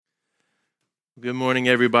Good morning,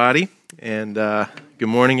 everybody, and good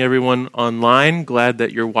morning, everyone online. Glad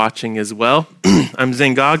that you're watching as well. I'm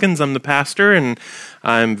Zane Goggins. I'm the pastor, and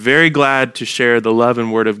I'm very glad to share the love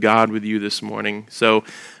and word of God with you this morning. So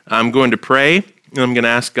I'm going to pray, and I'm going to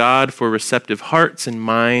ask God for receptive hearts and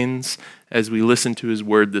minds as we listen to his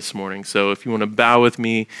word this morning. So if you want to bow with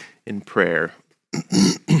me in prayer.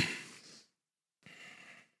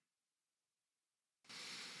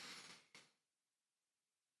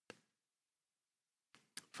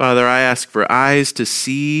 Father, I ask for eyes to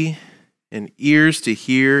see and ears to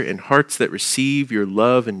hear and hearts that receive your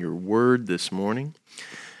love and your word this morning.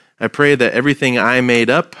 I pray that everything I made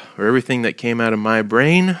up or everything that came out of my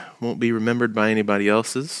brain won't be remembered by anybody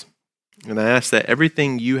else's. And I ask that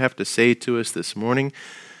everything you have to say to us this morning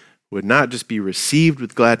would not just be received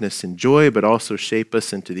with gladness and joy, but also shape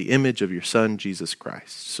us into the image of your Son, Jesus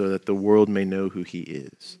Christ, so that the world may know who he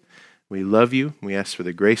is. We love you. We ask for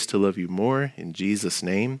the grace to love you more. In Jesus'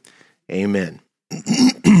 name, amen.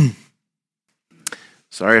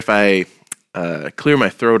 Sorry if I clear my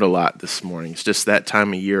throat a lot this morning. It's just that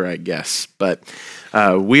time of year, I guess. But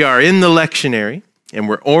we are in the lectionary, and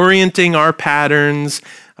we're orienting our patterns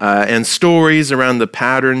and stories around the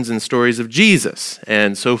patterns and stories of Jesus.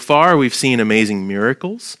 And so far, we've seen amazing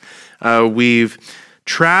miracles. We've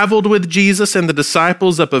traveled with Jesus and the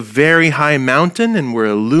disciples up a very high mountain, and were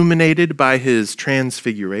illuminated by his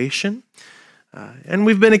transfiguration. And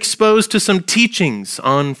we've been exposed to some teachings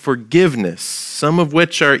on forgiveness, some of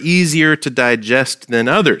which are easier to digest than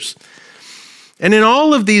others. And in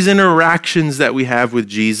all of these interactions that we have with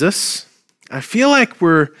Jesus, I feel like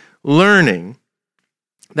we're learning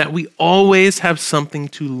that we always have something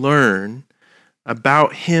to learn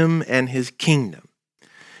about him and his kingdom.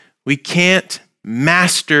 We can't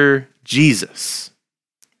master Jesus.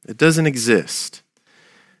 It doesn't exist.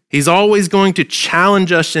 He's always going to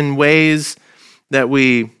challenge us in ways that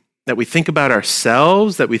we think about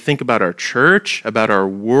ourselves, that we think about our church, about our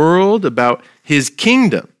world, about his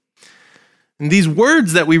kingdom. And these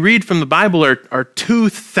words that we read from the Bible are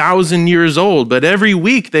 2,000 years old, but every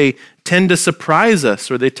week they tend to surprise us,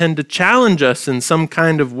 or they tend to challenge us in some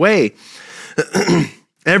kind of way.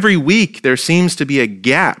 Every week there seems to be a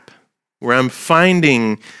gap where I'm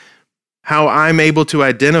finding how I'm able to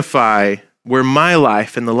identify where my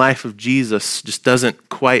life and the life of Jesus just doesn't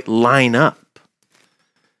quite line up.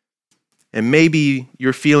 And maybe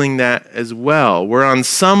you're feeling that as well, where on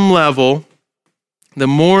some level, the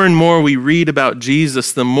more and more we read about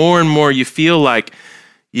Jesus, the more and more you feel like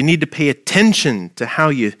you need to pay attention to how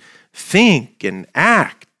you think and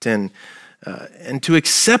act and to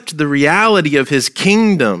accept the reality of his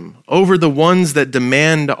kingdom over the ones that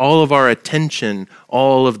demand all of our attention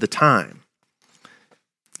all of the time.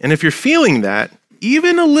 And if you're feeling that,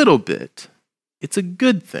 even a little bit, it's a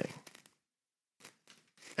good thing.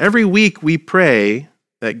 Every week we pray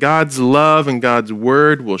that God's love and God's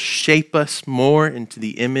word will shape us more into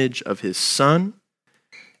the image of his Son.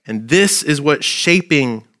 And this is what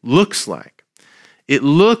shaping looks like. It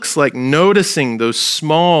looks like noticing those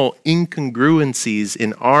small incongruencies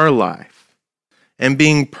in our life and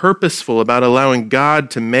being purposeful about allowing God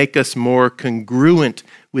to make us more congruent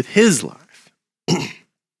with his life.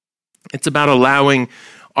 It's about allowing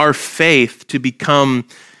our faith to become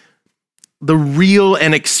the real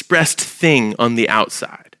and expressed thing on the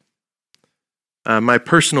outside. My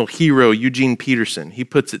personal hero, Eugene Peterson, he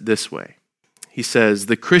puts it this way. He says,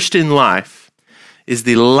 "The Christian life is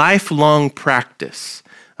the lifelong practice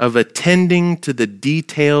of attending to the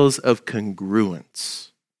details of congruence.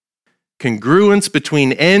 Congruence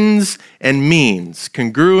between ends and means.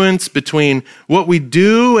 Congruence between what we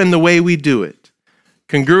do and the way we do it.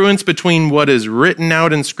 Congruence between what is written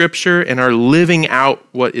out in Scripture and our living out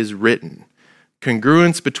what is written.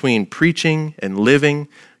 Congruence between preaching and living.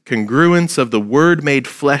 Congruence of the Word made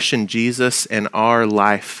flesh in Jesus and our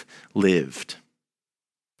life lived."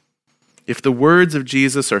 If the words of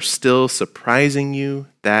Jesus are still surprising you,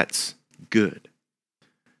 that's good.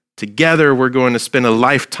 Together, we're going to spend a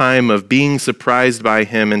lifetime of being surprised by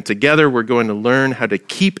him, and together we're going to learn how to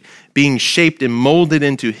keep being shaped and molded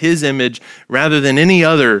into his image rather than any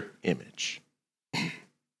other image.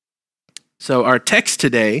 So our text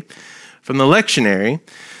today from the lectionary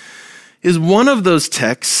is one of those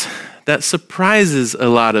texts that surprises a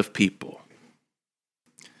lot of people.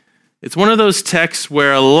 It's one of those texts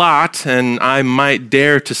where a lot, and I might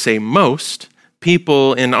dare to say most,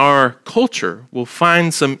 people in our culture will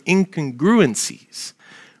find some incongruencies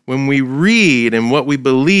when we read and what we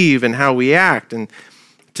believe and how we act. And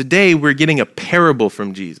today we're getting a parable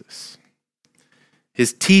from Jesus.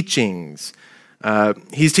 His teachings,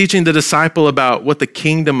 He's teaching the disciple about what the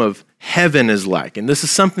kingdom of heaven is like. And this is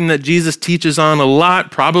something that Jesus teaches on a lot,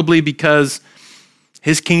 probably because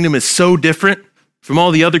his kingdom is so different from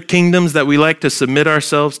all the other kingdoms that we like to submit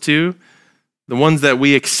ourselves to, the ones that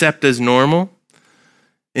we accept as normal.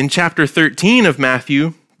 In chapter 13 of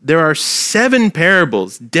Matthew, there are 7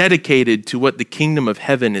 parables dedicated to what the kingdom of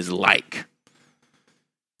heaven is like.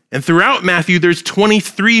 And throughout Matthew, there's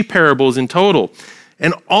 23 parables in total.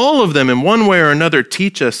 And all of them, in one way or another,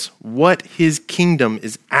 teach us what his kingdom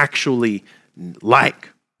is actually like.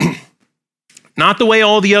 Not the way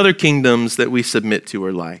all the other kingdoms that we submit to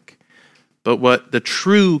are like, but what the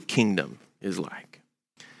true kingdom is like.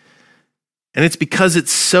 And it's because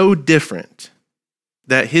it's so different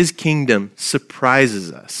that his kingdom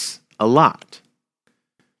surprises us a lot.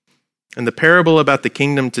 And the parable about the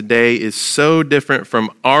kingdom today is so different from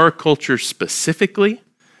our culture specifically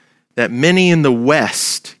that many in the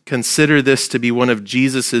West consider this to be one of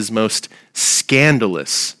Jesus' most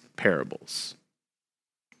scandalous parables.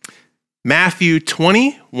 Matthew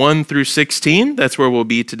 20, 1 through 16, that's where we'll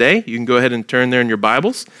be today. You can go ahead and turn there in your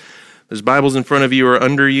Bibles. There's Bibles in front of you or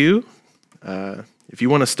under you. If you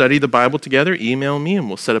want to study the Bible together, email me and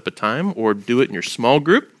we'll set up a time, or do it in your small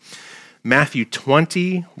group. Matthew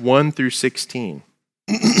 20, 1 through 16.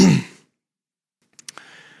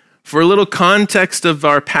 For a little context of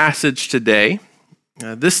our passage today,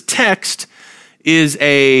 this text is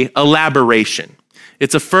an elaboration.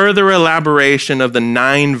 It's a further elaboration of the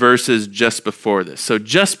 9 verses just before this. So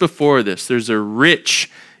just before this, there's a rich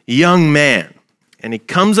young man, and he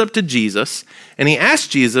comes up to Jesus, and he asks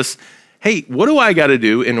Jesus, hey, what do I got to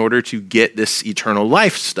do in order to get this eternal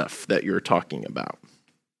life stuff that you're talking about?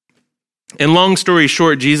 And long story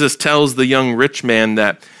short, Jesus tells the young rich man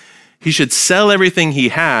that he should sell everything he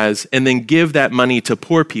has and then give that money to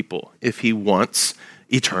poor people if he wants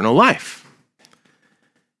eternal life.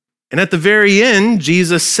 And at the very end,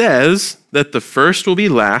 Jesus says that the first will be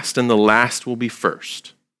last and the last will be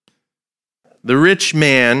first. The rich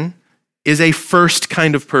man is a first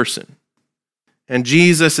kind of person. And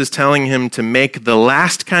Jesus is telling him to make the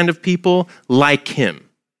last kind of people like him.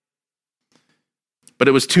 But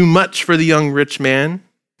it was too much for the young rich man,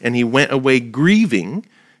 and he went away grieving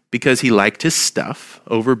because he liked his stuff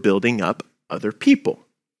over building up other people.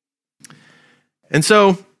 And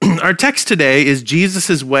so our text today is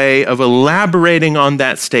Jesus' way of elaborating on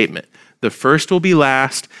that statement. The first will be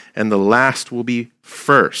last, and the last will be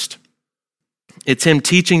first. It's him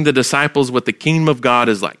teaching the disciples what the kingdom of God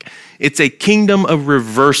is like. It's a kingdom of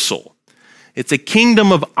reversal. It's a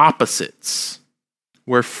kingdom of opposites,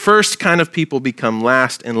 where first kind of people become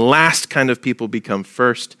last and last kind of people become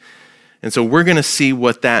first. And so we're going to see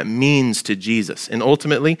what that means to Jesus. And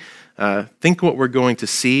ultimately, I think what we're going to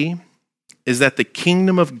see is that the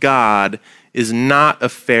kingdom of God is not a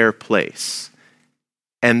fair place.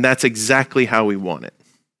 And that's exactly how we want it.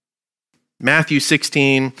 Matthew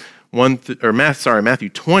 20, 1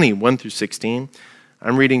 through 16.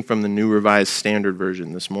 I'm reading from the New Revised Standard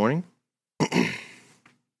Version this morning.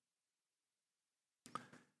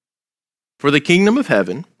 For the kingdom of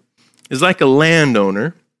heaven is like a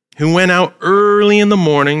landowner who went out early in the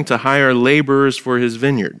morning to hire laborers for his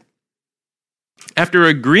vineyard. After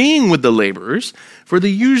agreeing with the laborers for the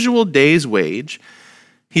usual day's wage,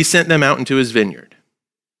 he sent them out into his vineyard.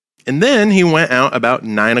 And then he went out about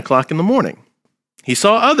 9 o'clock in the morning. He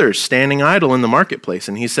saw others standing idle in the marketplace,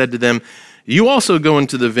 and he said to them, you also go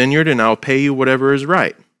into the vineyard, and I'll pay you whatever is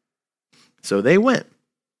right. So they went.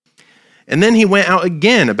 And then he went out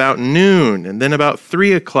again about noon, and then about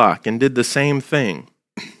 3 o'clock, and did the same thing.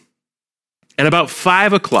 At about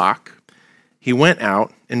 5 o'clock, he went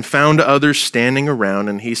out and found others standing around,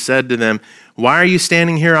 and he said to them, why are you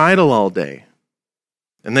standing here idle all day?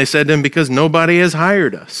 And they said to him, because nobody has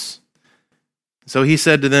hired us. So he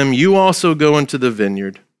said to them, you also go into the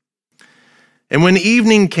vineyard. And when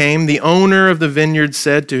evening came, the owner of the vineyard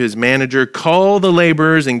said to his manager, call the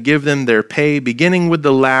laborers and give them their pay, beginning with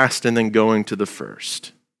the last and then going to the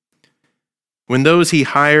first. When those he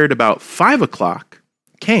hired about 5 o'clock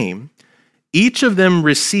came, each of them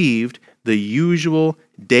received the usual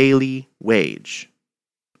daily wage.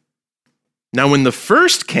 Now when the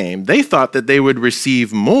first came, they thought that they would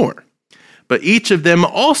receive more, but each of them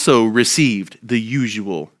also received the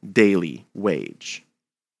usual daily wage.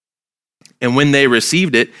 And when they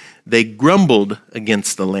received it, they grumbled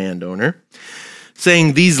against the landowner,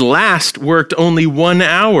 saying, these last worked only 1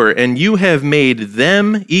 hour, and you have made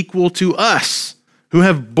them equal to us, who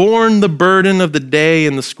have borne the burden of the day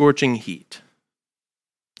and the scorching heat.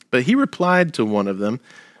 But he replied to one of them,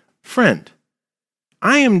 friend,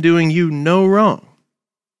 I am doing you no wrong.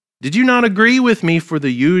 Did you not agree with me for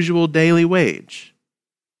the usual daily wage?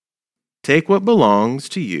 Take what belongs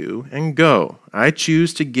to you and go. I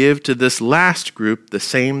choose to give to this last group the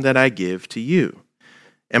same that I give to you.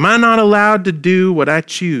 Am I not allowed to do what I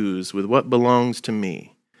choose with what belongs to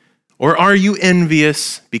me? Or are you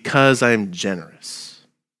envious because I am generous?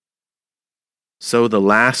 So the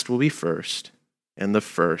last will be first, and the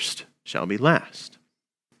first shall be last.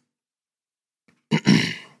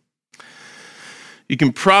 You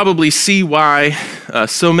can probably see why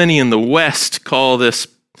so many in the West call this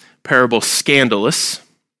parable scandalous.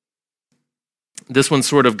 This one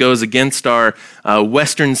sort of goes against our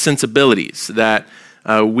Western sensibilities, that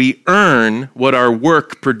we earn what our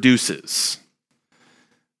work produces.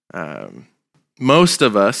 Most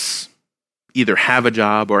of us either have a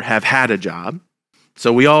job or have had a job.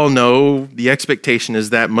 So we all know the expectation is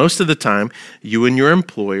that most of the time you and your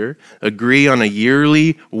employer agree on a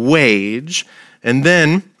yearly wage, and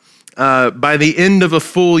then by the end of a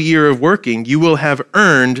full year of working, you will have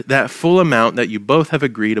earned that full amount that you both have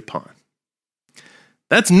agreed upon.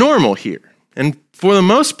 That's normal here. And for the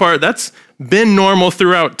most part, that's been normal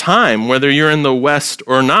throughout time, whether you're in the West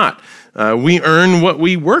or not. We earn what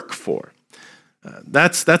we work for.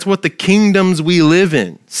 That's what the kingdoms we live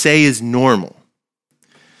in say is normal.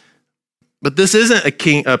 But this isn't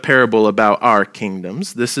a parable about our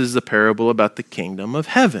kingdoms. This is a parable about the kingdom of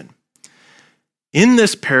heaven. In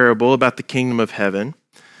this parable about the kingdom of heaven,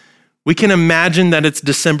 we can imagine that it's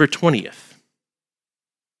December 20th.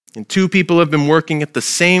 And two people have been working at the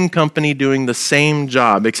same company doing the same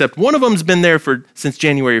job, except one of them's been there since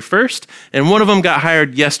January 1st, and one of them got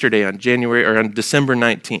hired yesterday on December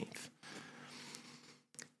 19th.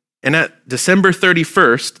 And at December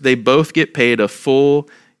 31st, they both get paid a full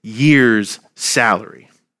year's salary.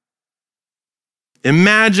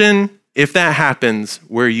 Imagine if that happens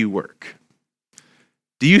where you work.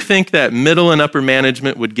 Do you think that middle and upper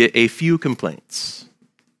management would get a few complaints?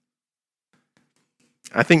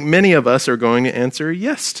 I think many of us are going to answer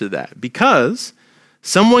yes to that, because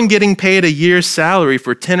someone getting paid a year's salary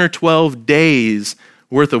for 10 or 12 days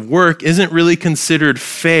worth of work isn't really considered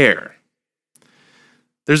fair.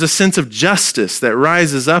 There's a sense of justice that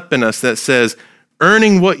rises up in us that says,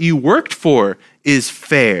 earning what you worked for is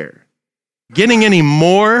fair. Getting any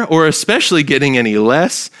more, or especially getting any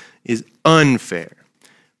less, is unfair.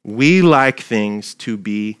 We like things to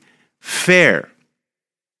be fair.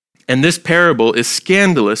 And this parable is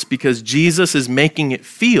scandalous because Jesus is making it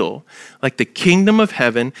feel like the kingdom of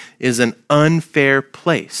heaven is an unfair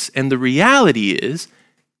place. And the reality is,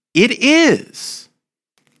 it is.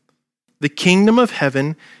 The kingdom of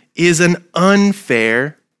heaven is an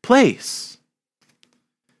unfair place.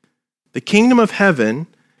 The kingdom of heaven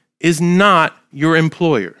is not your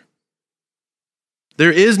employer.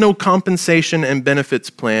 There is no compensation and benefits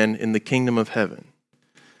plan in the kingdom of heaven.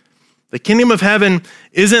 The kingdom of heaven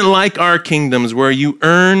isn't like our kingdoms where you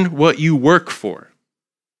earn what you work for.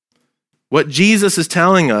 What Jesus is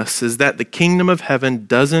telling us is that the kingdom of heaven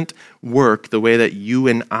doesn't work the way that you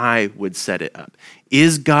and I would set it up.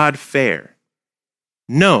 Is God fair?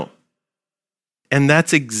 No. And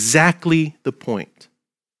that's exactly the point.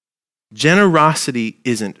 Generosity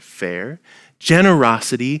isn't fair.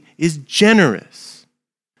 Generosity is generous.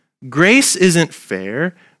 Grace isn't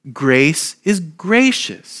fair. Grace is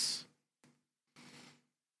gracious.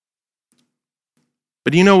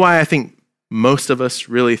 But do you know why I think most of us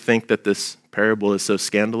really think that this parable is so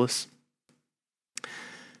scandalous?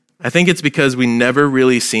 I think it's because we never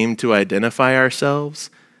really seem to identify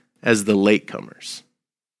ourselves as the latecomers.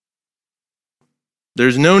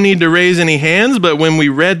 There's no need to raise any hands, but when we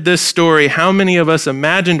read this story, how many of us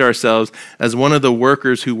imagined ourselves as one of the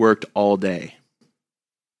workers who worked all day?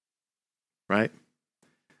 Right?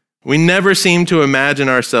 We never seem to imagine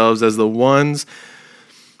ourselves as the ones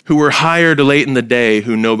who were hired late in the day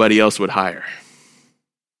who nobody else would hire.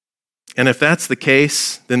 And if that's the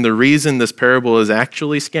case, then the reason this parable is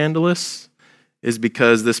actually scandalous is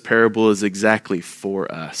because this parable is exactly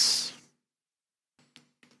for us.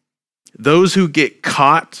 Those who get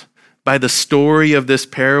caught by the story of this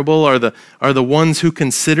parable are the ones who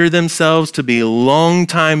consider themselves to be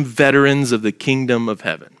longtime veterans of the kingdom of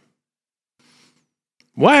heaven.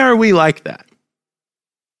 Why are we like that?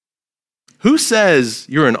 Who says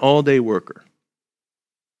you're an all-day worker?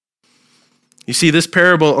 You see, this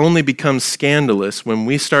parable only becomes scandalous when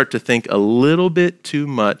we start to think a little bit too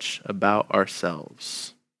much about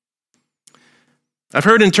ourselves. I've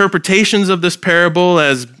heard interpretations of this parable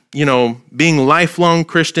as being lifelong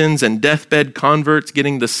Christians and deathbed converts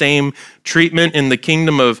getting the same treatment in the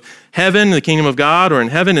kingdom of heaven, the kingdom of God, or in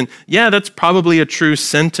heaven. And yeah, that's probably a true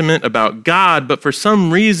sentiment about God, but for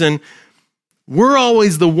some reason, we're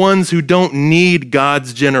always the ones who don't need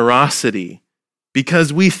God's generosity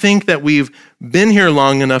because we think that we've been here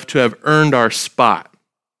long enough to have earned our spot.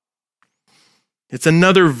 It's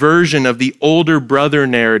another version of the older brother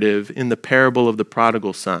narrative in the parable of the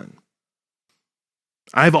prodigal son.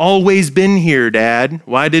 I've always been here, Dad.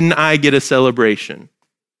 Why didn't I get a celebration?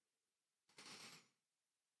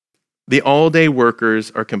 The all-day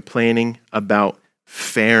workers are complaining about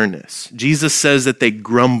fairness. Jesus says that they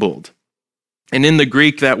grumbled. And in the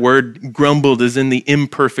Greek, that word grumbled is in the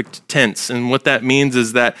imperfect tense. And what that means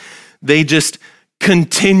is that they just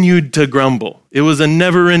continued to grumble. It was a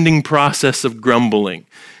never-ending process of grumbling.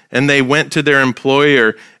 And they went to their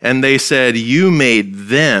employer and they said, "You made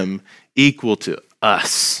them equal to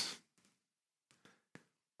us."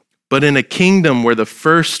 But in a kingdom where the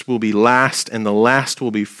first will be last and the last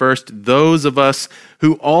will be first, those of us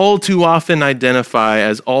who all too often identify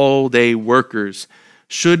as all-day workers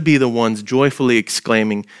should be the ones joyfully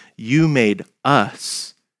exclaiming, "You made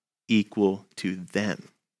us equal to them."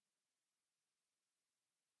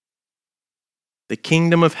 The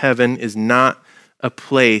kingdom of heaven is not a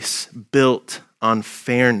place built on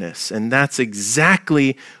fairness, and that's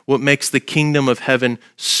exactly what makes the kingdom of heaven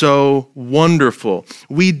so wonderful.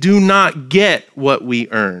 We do not get what we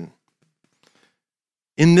earn.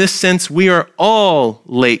 In this sense, we are all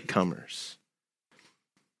latecomers.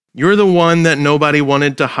 You're the one that nobody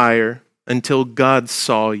wanted to hire until God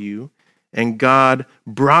saw you, and God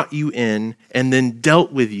brought you in and then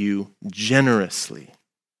dealt with you generously.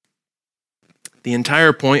 The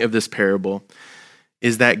entire point of this parable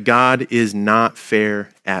is that God is not fair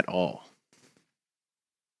at all.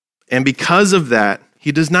 And because of that,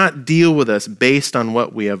 he does not deal with us based on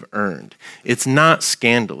what we have earned. It's not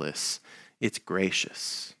scandalous, it's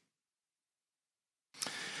gracious.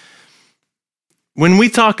 When we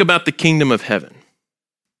talk about the kingdom of heaven,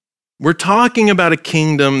 we're talking about a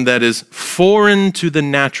kingdom that is foreign to the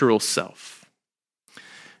natural self.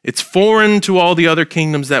 It's foreign to all the other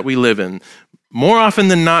kingdoms that we live in. More often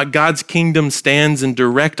than not, God's kingdom stands in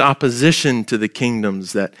direct opposition to the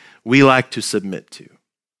kingdoms that we like to submit to.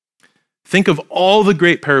 Think of all the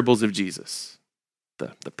great parables of Jesus.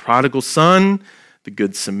 The prodigal son, the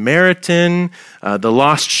good Samaritan, the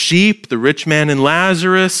lost sheep, the rich man and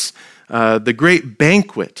Lazarus, the great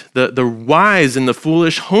banquet, the wise and the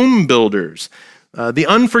foolish home builders, the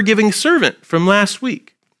unforgiving servant from last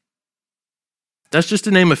week. That's just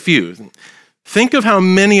to name a few. Think of how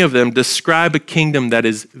many of them describe a kingdom that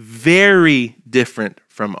is very different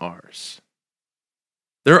from ours.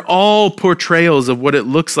 They're all portrayals of what it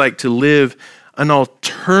looks like to live an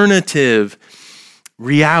alternative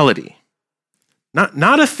reality.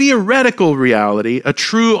 Not a theoretical reality, a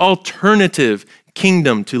true alternative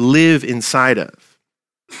kingdom to live inside of.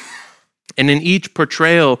 And in each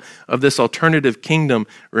portrayal of this alternative kingdom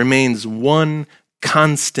remains one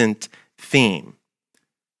constant theme.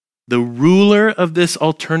 The ruler of this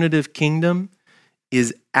alternative kingdom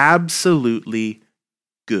is absolutely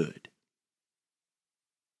good.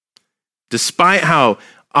 Despite how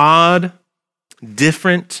odd,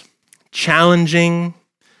 different, challenging,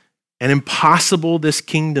 and impossible this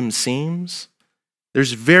kingdom seems,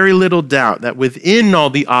 there's very little doubt that within all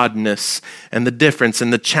the oddness and the difference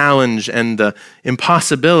and the challenge and the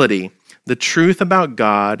impossibility, the truth about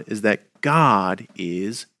God is that God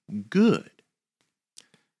is good.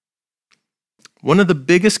 One of the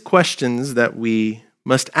biggest questions that we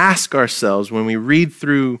must ask ourselves when we read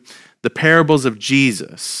through the parables of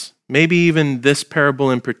Jesus, maybe even this parable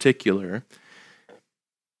in particular,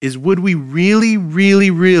 is would we really, really,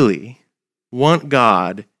 really want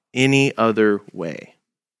God any other way?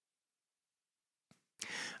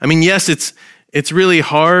 I mean, yes, it's really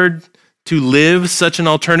hard to live such an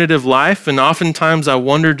alternative life, and oftentimes I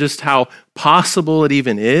wonder just how possible it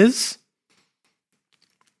even is.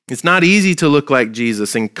 It's not easy to look like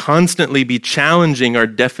Jesus and constantly be challenging our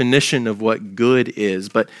definition of what good is,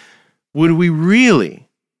 but would we really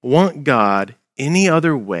want God any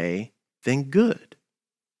other way than good?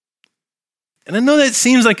 And I know that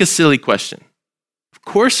seems like a silly question. Of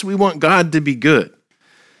course we want God to be good.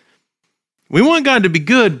 We want God to be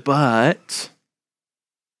good, but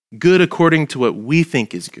good according to what we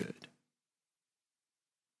think is good.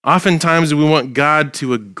 Oftentimes we want God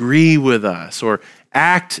to agree with us or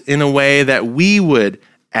act in a way that we would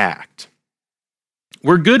act.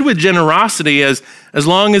 We're good with generosity as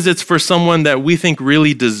long as it's for someone that we think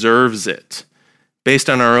really deserves it, based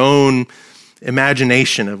on our own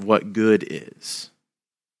imagination of what good is.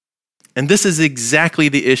 And this is exactly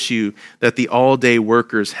the issue that the all-day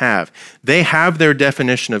workers have. They have their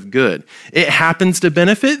definition of good. It happens to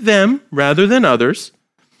benefit them rather than others.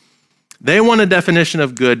 They want a definition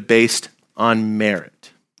of good based on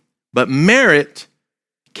merit. But merit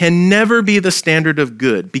can never be the standard of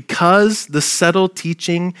good because the subtle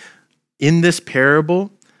teaching in this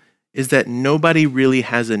parable is that nobody really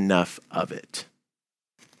has enough of it.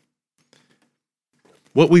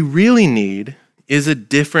 What we really need is a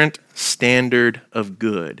different standard of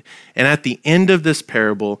good. And at the end of this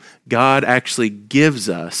parable, God actually gives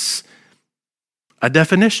us a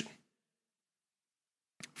definition.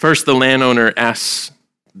 First, the landowner asks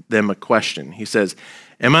them a question. He says,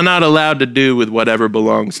 "Am I not allowed to do with whatever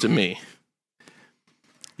belongs to me?"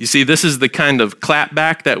 You see, this is the kind of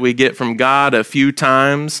clapback that we get from God a few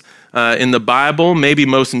times in the Bible, maybe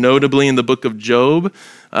most notably in the book of Job.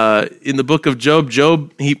 In the book of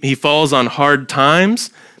Job, he falls on hard times,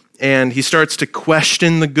 and he starts to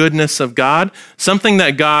question the goodness of God, something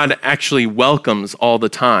that God actually welcomes all the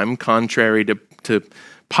time, contrary to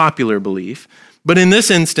popular belief. But in this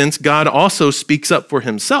instance, God also speaks up for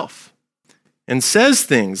himself and says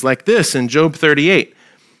things like this in Job 38,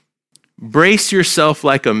 "Brace yourself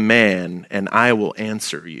like a man, and I will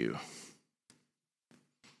answer you."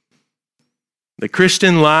 The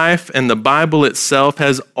Christian life and the Bible itself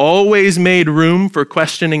has always made room for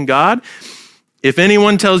questioning God. If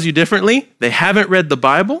anyone tells you differently, they haven't read the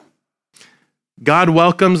Bible. God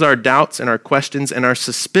welcomes our doubts and our questions and our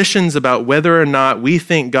suspicions about whether or not we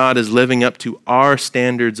think God is living up to our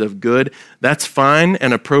standards of good. That's fine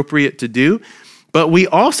and appropriate to do. But we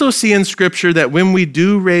also see in Scripture that when we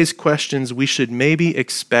do raise questions, we should maybe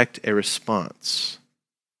expect a response.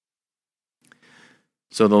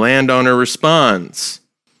 So the landowner responds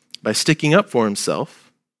by sticking up for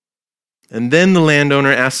himself. And then the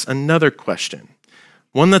landowner asks another question,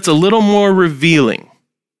 one that's a little more revealing.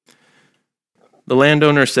 The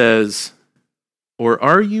landowner says, "Or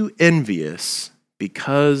are you envious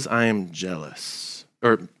because I am jealous?"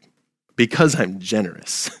 Or because I'm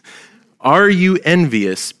generous. Are you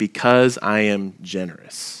envious because I am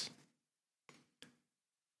generous?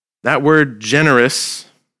 That word generous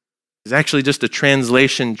is actually just a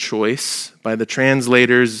translation choice by the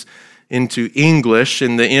translators into English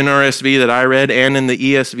in the NRSV that I read and in the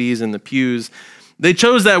ESVs in the pews. They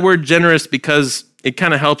chose that word generous because it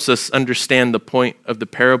kind of helps us understand the point of the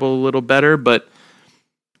parable a little better, but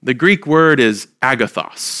the Greek word is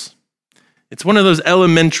agathos. It's one of those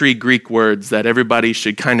elementary Greek words that everybody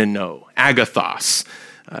should kind of know, agathos.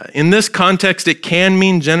 In this context, it can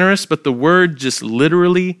mean generous, but the word just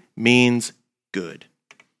literally means good.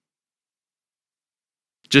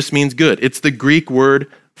 Just means good. It's the Greek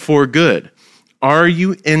word for good. Are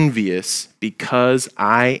you envious because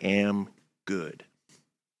I am good?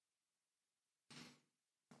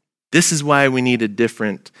 This is why we need a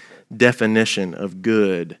different definition of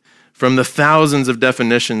good from the thousands of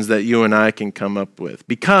definitions that you and I can come up with.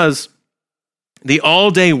 Because the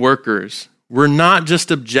all-day workers were not just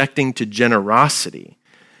objecting to generosity.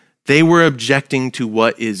 They were objecting to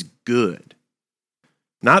what is good.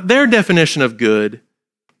 Not their definition of good,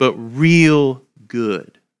 but real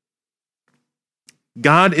good.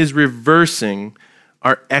 God is reversing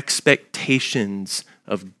our expectations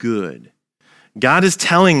of good. God is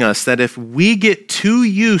telling us that if we get too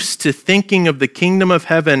used to thinking of the kingdom of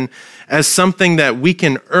heaven as something that we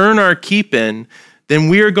can earn our keep in, then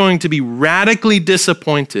we are going to be radically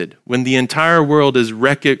disappointed when the entire world is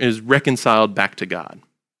reconciled back to God.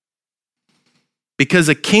 Because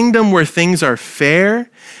a kingdom where things are fair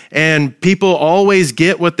and people always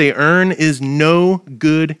get what they earn is no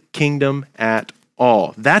good kingdom at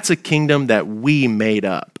all. That's a kingdom that we made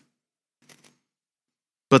up.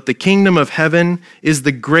 But the kingdom of heaven is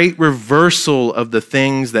the great reversal of the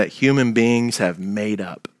things that human beings have made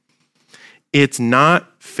up. It's not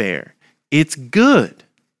fair. It's good.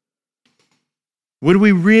 Would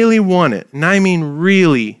we really want it? And I mean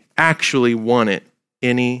really, actually want it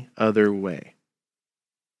any other way?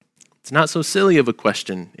 It's not so silly of a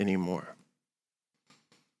question anymore.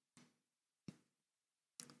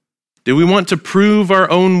 Do we want to prove our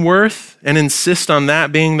own worth and insist on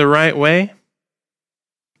that being the right way?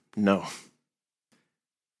 No.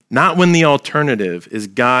 Not when the alternative is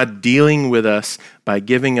God dealing with us by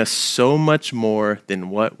giving us so much more than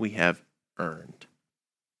what we have earned.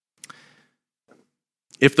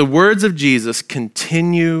 If the words of Jesus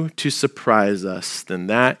continue to surprise us, then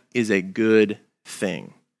that is a good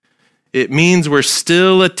thing. It means we're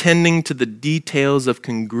still attending to the details of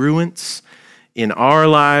congruence in our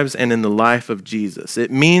lives and in the life of Jesus.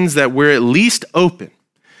 It means that we're at least open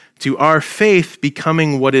to our faith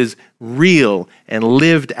becoming what is real and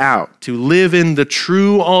lived out, to live in the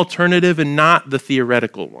true alternative and not the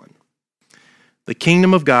theoretical one. The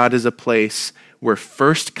kingdom of God is a place where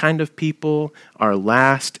first kind of people are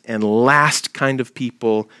last and last kind of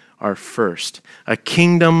people are first. A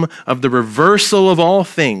kingdom of the reversal of all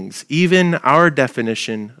things, even our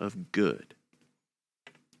definition of good.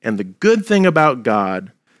 And the good thing about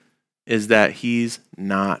God is that he's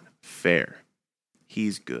not fair.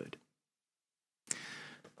 He's good.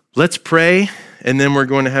 Let's pray, and then we're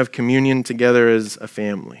going to have communion together as a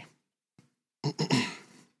family.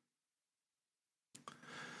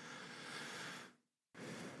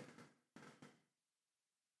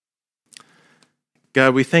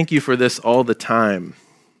 God, we thank you for this all the time,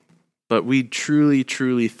 but we truly,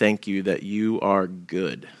 truly thank you that you are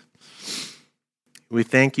good. We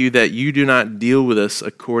thank you that you do not deal with us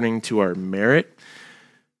according to our merit.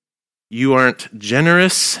 You aren't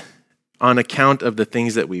generous on account of the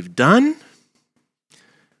things that we've done.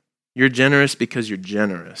 You're generous because you're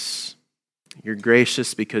generous. You're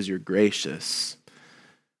gracious because you're gracious.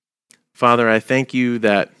 Father, I thank you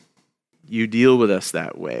that you deal with us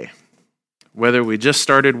that way. Whether we just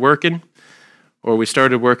started working or we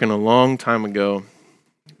started working a long time ago,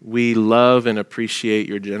 we love and appreciate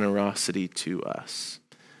your generosity to us.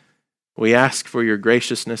 We ask for your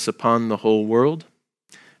graciousness upon the whole world.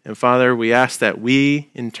 And Father, we ask that we,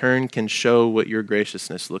 in turn, can show what your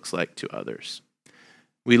graciousness looks like to others.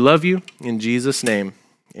 We love you. In Jesus' name,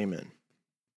 amen.